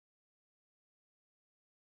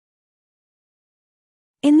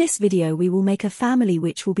In this video we will make a family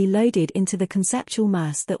which will be loaded into the conceptual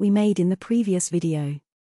mass that we made in the previous video.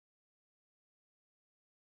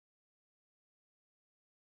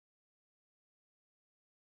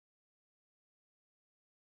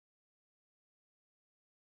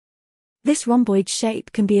 This rhomboid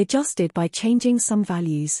shape can be adjusted by changing some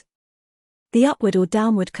values. The upward or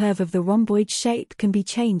downward curve of the rhomboid shape can be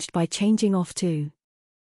changed by changing off 2.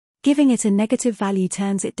 Giving it a negative value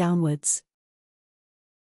turns it downwards.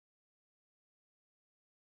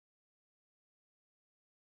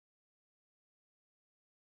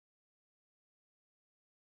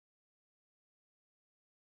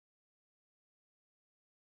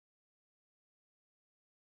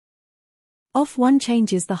 Off 1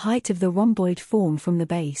 changes the height of the rhomboid form from the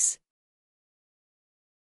base.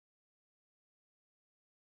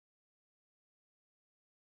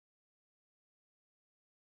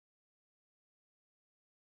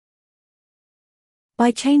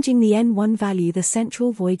 By changing the N1 value, the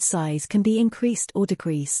central void size can be increased or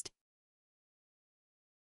decreased.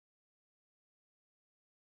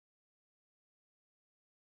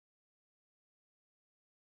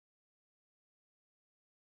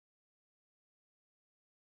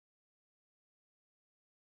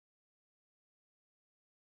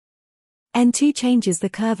 N2 changes the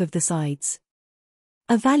curve of the sides.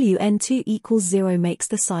 A value N2 equals 0 makes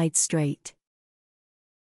the sides straight.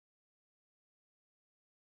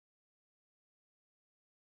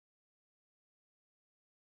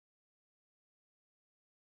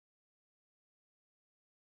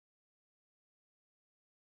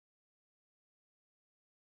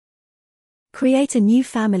 Create a new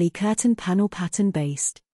family curtain panel pattern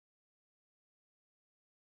based.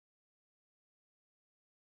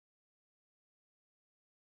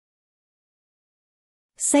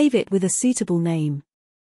 Save it with a suitable name.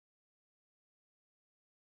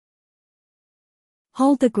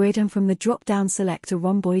 Hold the grid and from the drop-down select a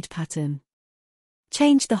rhomboid pattern.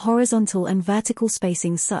 Change the horizontal and vertical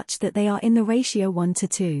spacing such that they are in the ratio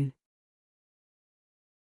 1:2.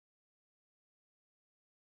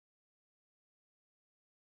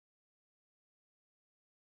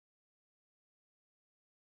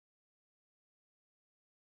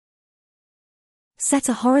 Set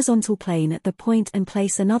a horizontal plane at the point and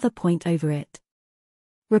place another point over it.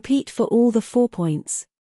 Repeat for all the 4 points.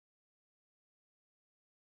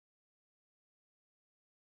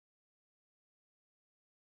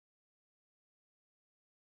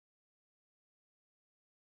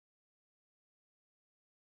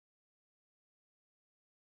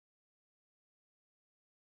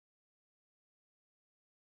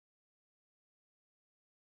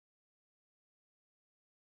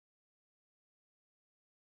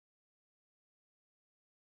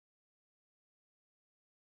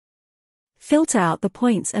 Filter out the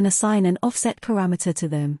points and assign an offset parameter to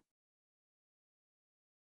them.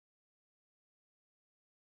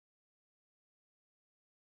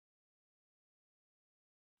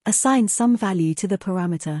 Assign some value to the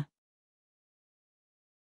parameter.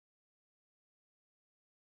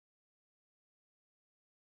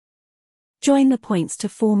 Join the points to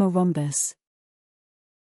form a rhombus.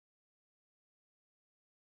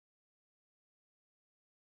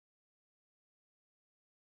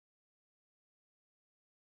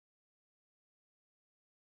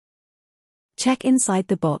 Check inside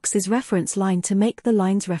the box's reference line to make the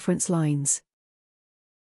lines reference lines.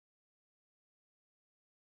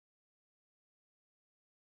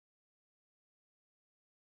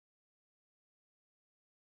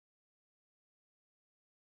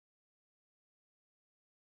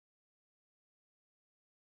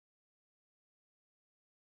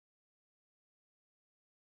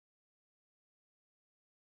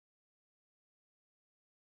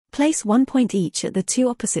 Place 1 point each at the 2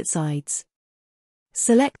 opposite sides.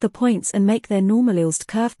 Select the points and make their normalized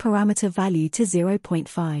curve parameter value to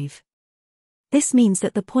 0.5. This means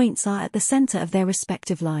that the points are at the center of their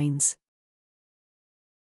respective lines.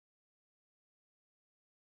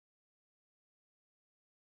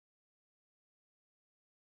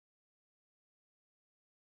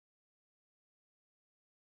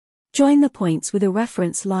 Join the points with a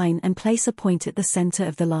reference line and place a point at the center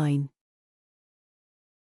of the line.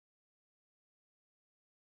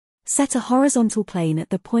 Set a horizontal plane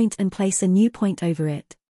at the point and place a new point over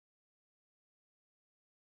it.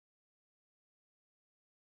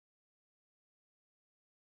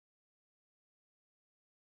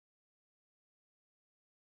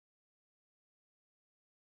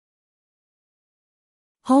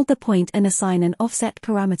 Hold the point and assign an offset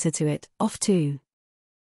parameter to it, off2.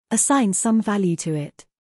 Assign some value to it.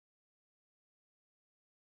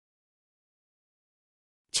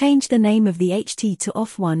 Change the name of the HT to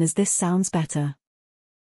off1 as this sounds better.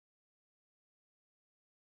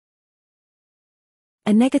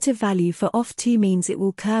 A negative value for off2 means it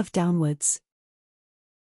will curve downwards.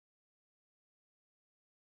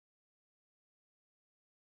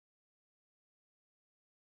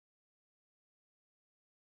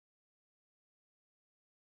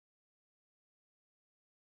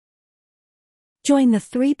 Join the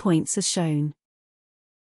 3 points as shown.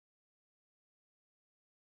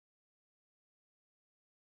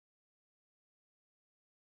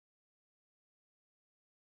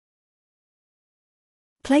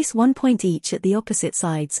 Place 1 point each at the opposite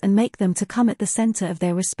sides and make them to come at the center of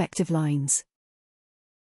their respective lines.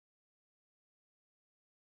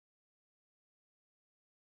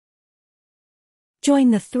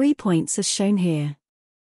 Join the 3 points as shown here.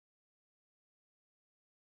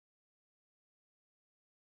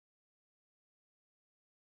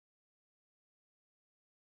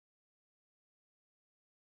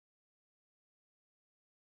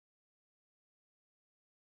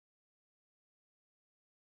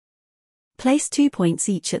 Place 2 points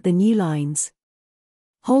each at the new lines.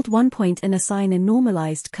 Hold 1 point and assign a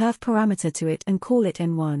normalized curve parameter to it and call it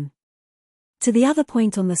N1. To the other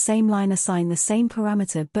point on the same line assign the same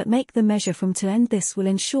parameter but make the measure from to end. This will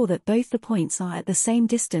ensure that both the points are at the same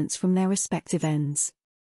distance from their respective ends.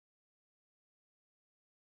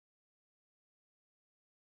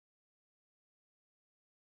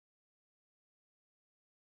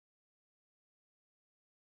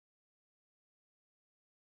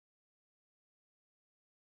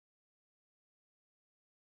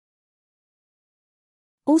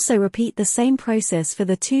 Also repeat the same process for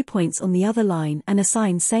the 2 points on the other line and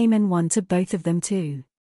assign same N1 to both of them too.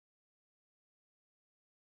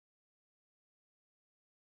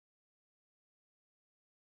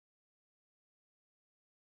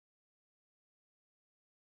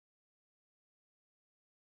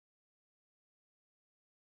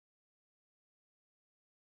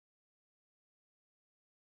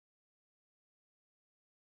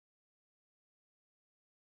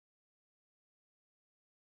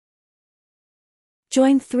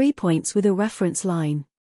 Join 3 points with a reference line.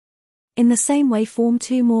 In the same way form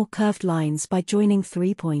 2 more curved lines by joining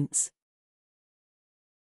 3 points.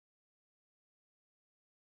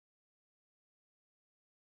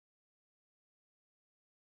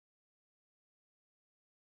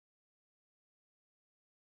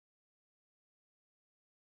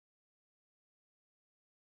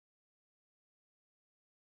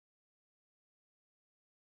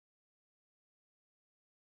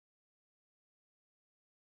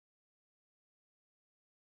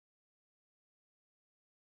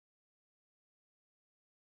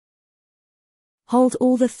 Hold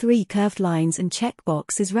all the 3 curved lines and check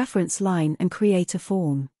box is reference line and create a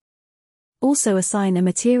form. Also assign a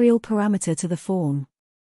material parameter to the form.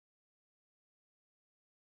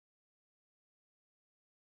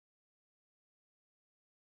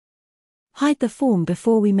 Hide the form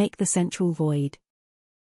before we make the central void.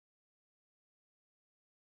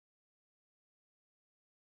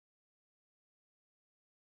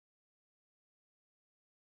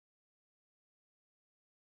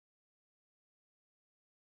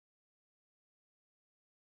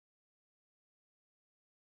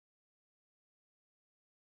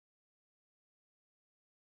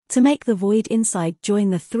 To make the void inside, join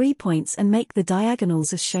the 3 points and make the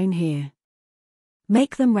diagonals as shown here.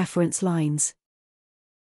 Make them reference lines.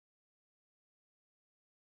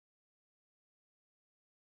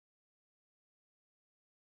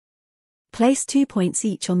 Place 2 points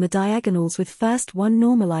each on the diagonals with first one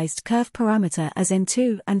normalized curve parameter as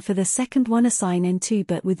N2 and for the second one assign N2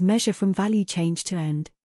 but with measure from value change to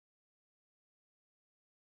end.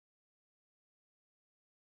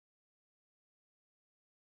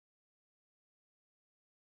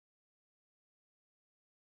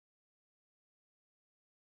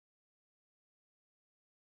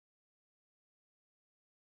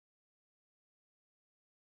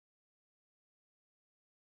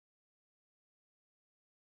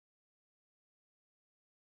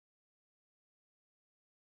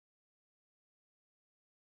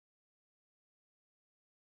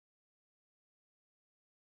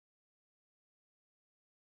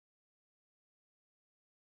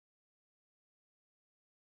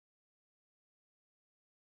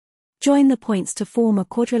 Join the points to form a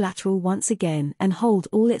quadrilateral once again and hold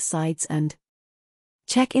all its sides and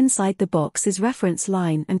check inside the box is reference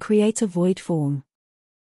line and create a void form.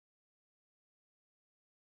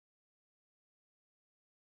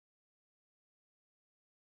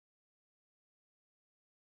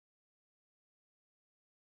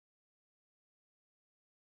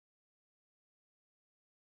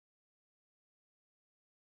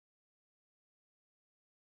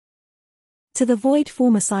 To the void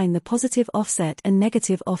form, assign the positive offset and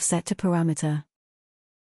negative offset to parameter.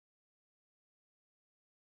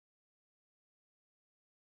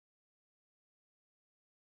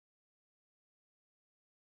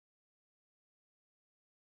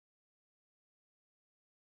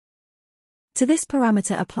 To this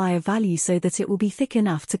parameter, apply a value so that it will be thick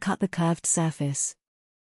enough to cut the curved surface.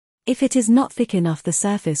 If it is not thick enough, the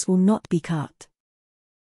surface will not be cut.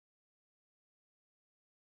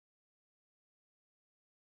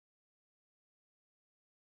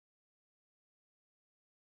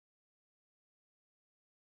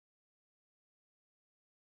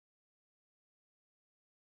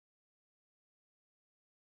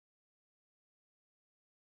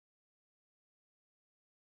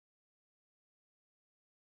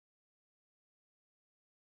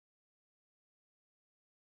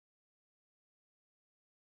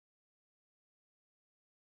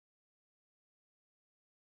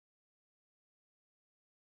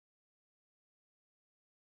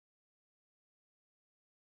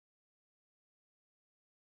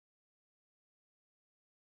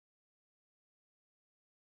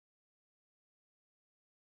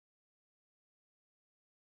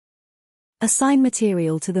 Assign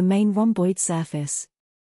material to the main rhomboid surface.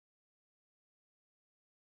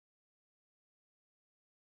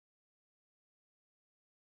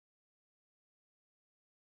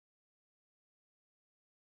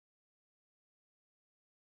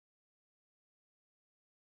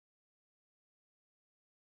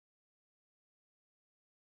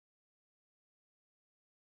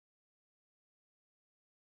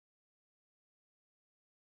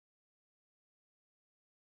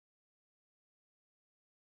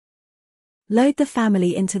 Load the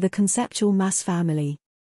family into the conceptual mass family.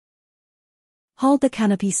 Hold the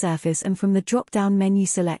canopy surface and from the drop-down menu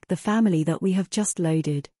select the family that we have just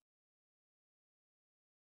loaded.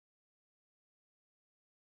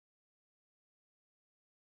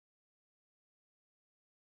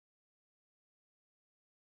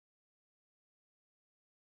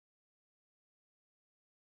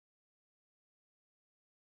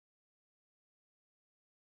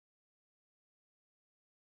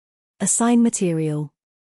 Assign material.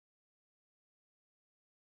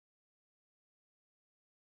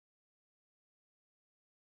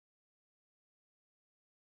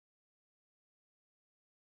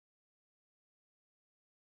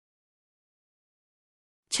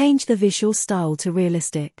 Change the visual style to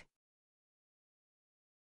realistic.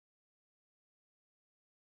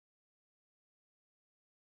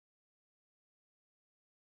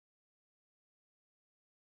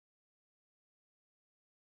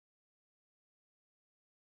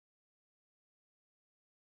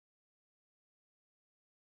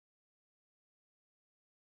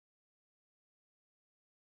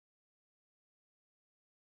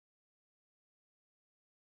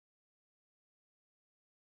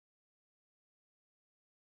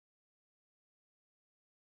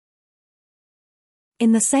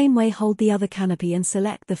 In the same way, hold the other canopy and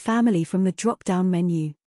select the family from the drop-down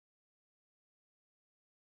menu.